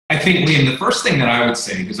think, Liam, the first thing that I would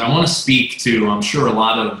say, because I want to speak to, I'm sure a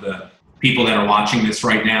lot of the people that are watching this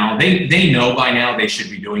right now, they know by now they should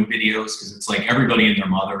be doing videos, because it's like everybody and their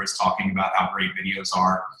mother is talking about how great videos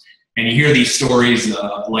are. And you hear these stories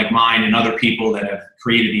like mine and other people that have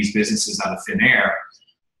created these businesses out of thin air.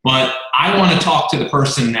 But I want to talk to the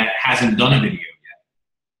person that hasn't done a video yet,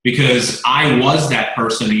 because I was that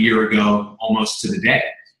person a year ago, almost to the day.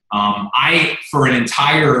 For an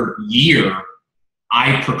entire year,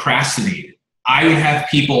 I procrastinated. I would have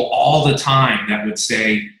people all the time that would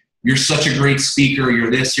say, "You're such a great speaker, you're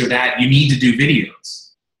this, you're that, you need to do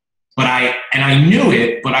videos." But I knew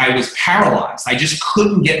it, but I was paralyzed. I just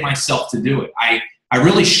couldn't get myself to do it. I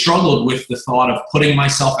really struggled with the thought of putting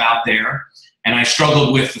myself out there, and I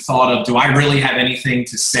struggled with the thought of, do I really have anything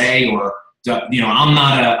to say, or I'm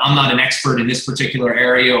not an expert in this particular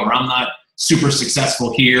area, or I'm not super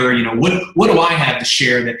successful here. What do I have to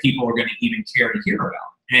share that people are going to even care to hear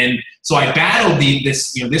about? And so I battled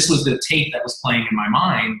this was the tape that was playing in my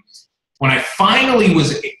mind when I finally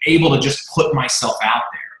was able to just put myself out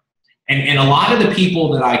there. And a lot of the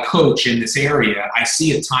people that I coach in this area, I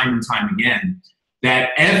see it time and time again, that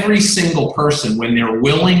every single person, when they're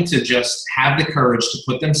willing to just have the courage to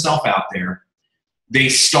put themselves out there, they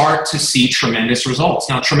start to see tremendous results.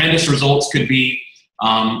 Now, tremendous results could be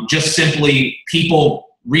just simply people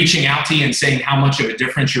reaching out to you and saying how much of a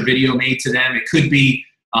difference your video made to them. It could be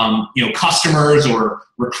customers or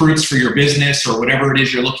recruits for your business or whatever it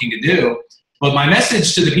is you're looking to do. But my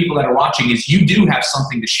message to the people that are watching is you do have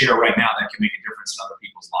something to share right now that can make a difference in other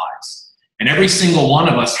people's lives. And every single one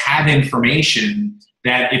of us have information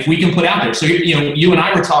that if we can put out there. So, you and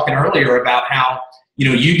I were talking earlier about how,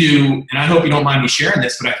 you do, and I hope you don't mind me sharing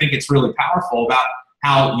this, but I think it's really powerful about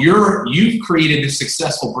how you've created this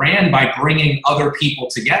successful brand by bringing other people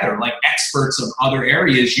together, like experts of other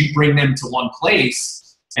areas. You bring them to one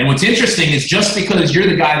place. And what's interesting is just because you're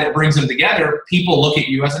the guy that brings them together, people look at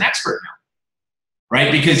you as an expert now,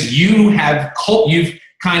 right? Because you've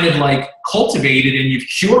kind of like cultivated and you've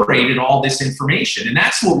curated all this information. And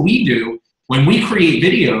that's what we do when we create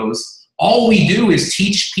videos. All we do is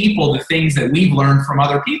teach people the things that we've learned from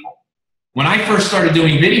other people. When I first started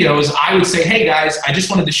doing videos, I would say, "Hey guys, I just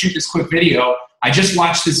wanted to shoot this quick video. I just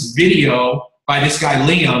watched this video by this guy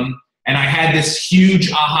Liam, and I had this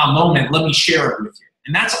huge aha moment. Let me share it with you."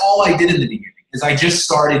 And that's all I did in the beginning, is I just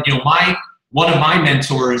started, one of my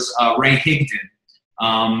mentors, 𝗪𝗍𝗪𝗍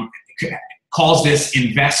calls this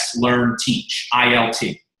invest, learn, teach,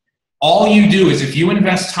 ILT. All you do is if you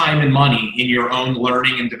invest time and money in your own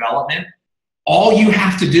learning and development, all you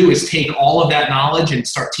have to do is take all of that knowledge and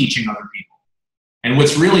start teaching other people. And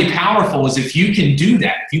what's really powerful is if you can do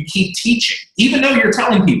that, if you keep teaching, even though you're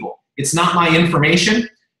telling people it's not my information,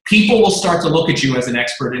 people will start to look at you as an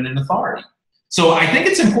expert and an authority. So I think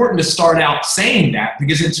it's important to start out saying that,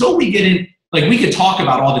 because until we get in, like, we could talk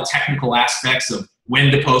about all the technical aspects of when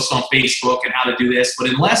to post on Facebook and how to do this, but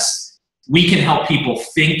unless we can help people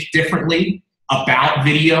think differently about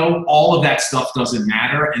video, all of that stuff doesn't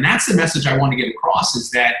matter. And that's the message I want to get across, is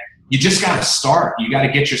that you just got to start. You got to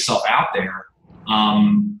get yourself out there.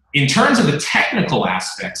 In terms of the technical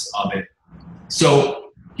aspects of it,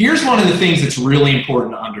 so here's one of the things that's really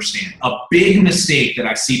important to understand. A big mistake that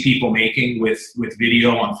I see people making with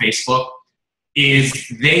video on Facebook is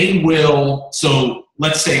so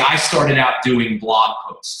let's say I started out doing blog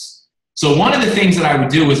posts. So one of the things that I would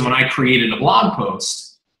do is when I created a blog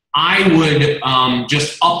post, I would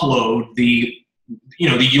just upload the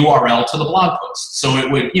URL to the blog post. So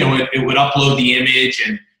it would upload the image,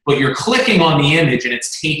 but you're clicking on the image and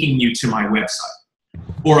it's taking you to my website.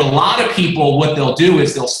 Or a lot of people, what they'll do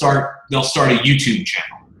is they'll start a YouTube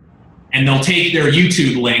channel, and they'll take their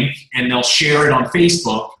YouTube link and they'll share it on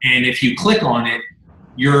Facebook. And if you click on it,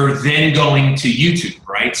 you're then going to YouTube,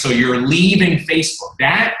 right? So you're leaving Facebook.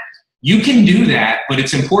 You can do that, but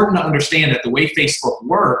it's important to understand that the way Facebook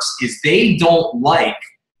works is they don't like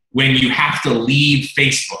when you have to leave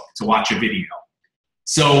Facebook to watch a video.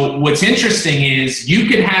 So what's interesting is you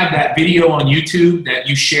could have that video on YouTube that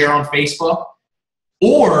you share on Facebook,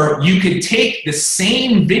 or you could take the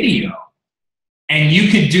same video and you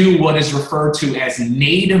could do what is referred to as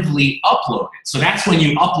natively uploaded. So that's when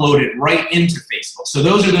you upload it right into Facebook. So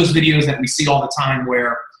those are those videos that we see all the time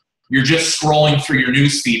where you're just scrolling through your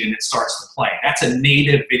newsfeed and it starts to play. That's a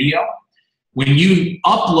native video. When you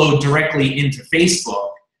upload directly into Facebook,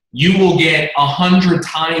 you will get 100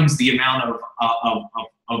 times the amount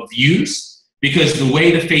of views, because the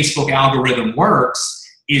way the Facebook algorithm works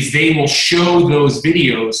is they will show those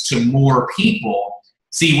videos to more people.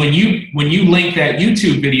 See, when you link that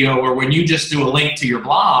YouTube video, or when you just do a link to your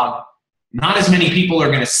blog, not as many people are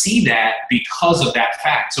going to see that because of that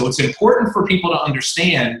fact. So it's important for people to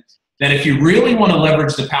understand that if you really want to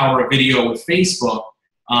leverage the power of video with Facebook,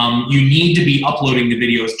 you need to be uploading the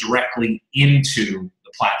videos directly into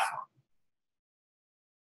the platform.